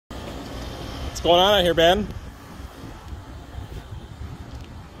What's going on out here, Ben?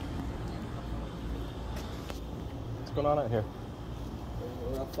 What's going on out here?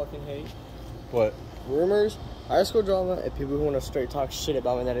 What I fucking hate. What? Rumors, high school drama, and people who want to straight talk shit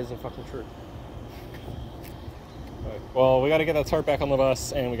about me that isn't fucking true. Right. Well, we got to get that tarp back on the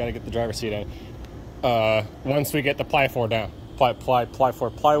bus, and we got to get the driver's seat in. Once we get the plywood down. Plywood,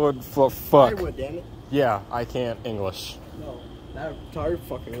 fuck. Plywood, damn it. Yeah, I can't English. No, that tarp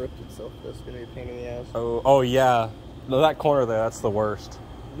fucking ripped itself. That's gonna be a pain in the ass. Oh yeah. No, that corner there, that's the worst.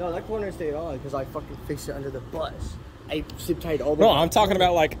 No, that corner stayed on because I fucking fixed it under the bus. I zip tied all the. No, I'm talking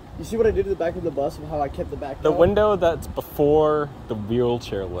about like. You see what I did to the back of the bus and how I kept the back. The window that's before the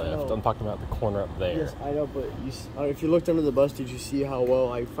wheelchair lift. No. I'm talking about the corner up there. Yes, I know, but if you looked under the bus, did you see how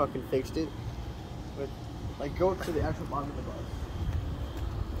well I fucking fixed it? But like, go to the actual bottom of the bus.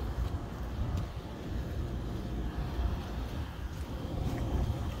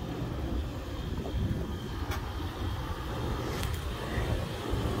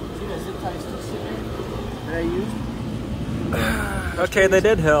 See the zip tie still sitting there that I used? Okay, they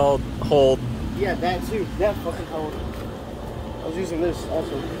did hold. Yeah, that too. That fucking held. I was using this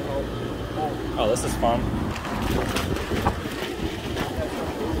also. Oh, this is fun.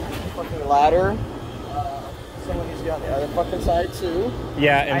 Fucking ladder. Somebody's got the other fucking side too.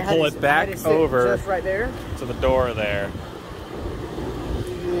 Yeah, and pull it back over just right there to the door there.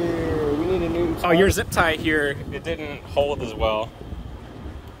 Yeah, we need a new. Oh, your zip tie here, it didn't hold as well.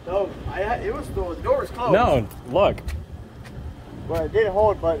 No, it was the door was closed. No, look. Well, it didn't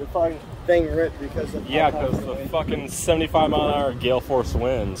hold, but the fucking thing ripped because of the fucking 75-mile-an-hour gale force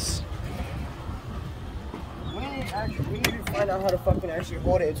winds. We need to find out how to fucking actually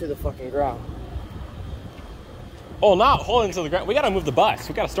hold it into the fucking ground. Oh, not hold it into the ground. We gotta move the bus.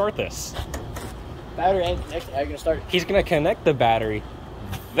 We gotta start this. Battery ain't connected. I'm gonna start it. He's gonna connect the battery.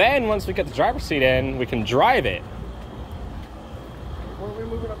 Then, once we get the driver's seat in, we can drive it. Where are we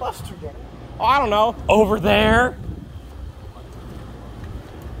moving the bus to then? Oh, I don't know. Over there.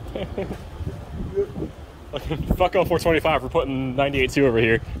 Fuck on 425 for putting 98.2 over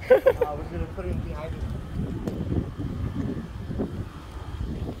here. I was gonna put it behind it.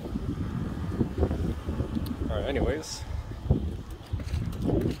 Alright, anyways.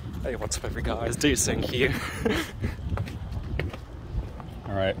 Hey, what's up, every guys? Deucing here.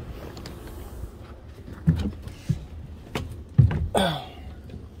 Alright.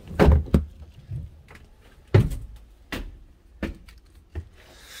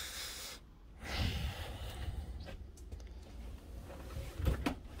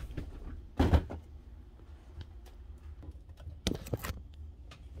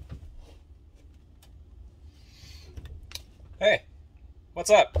 Hey,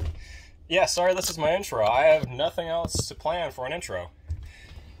 what's up? Yeah, sorry this is my intro. I have nothing else to plan for an intro.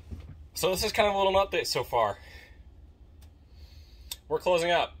 So this is kind of a little update so far. We're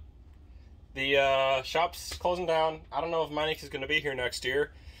closing up. The shop's closing down. I don't know if Mike is going to be here next year,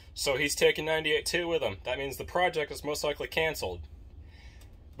 so he's taking 98.2 with him. That means the project is most likely canceled.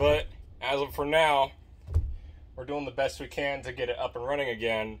 But as of for now, we're doing the best we can to get it up and running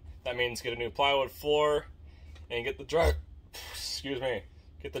again. That means get a new plywood floor and get the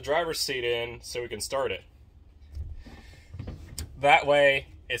get the driver's seat in so we can start it. That way,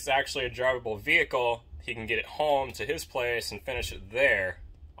 it's actually a drivable vehicle. He can get it home to his place and finish it there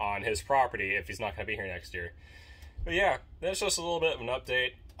on his property if he's not going to be here next year. But yeah, that's just a little bit of an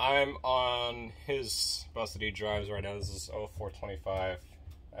update. I'm on his bus that he drives right now. This is 0425.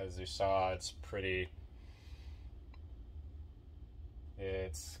 As you saw, it's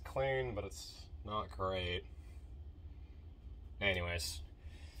clean, but it's not great. Anyways,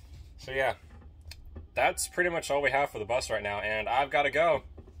 so yeah, that's pretty much all we have for the bus right now, and I've got to go.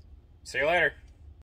 See you later.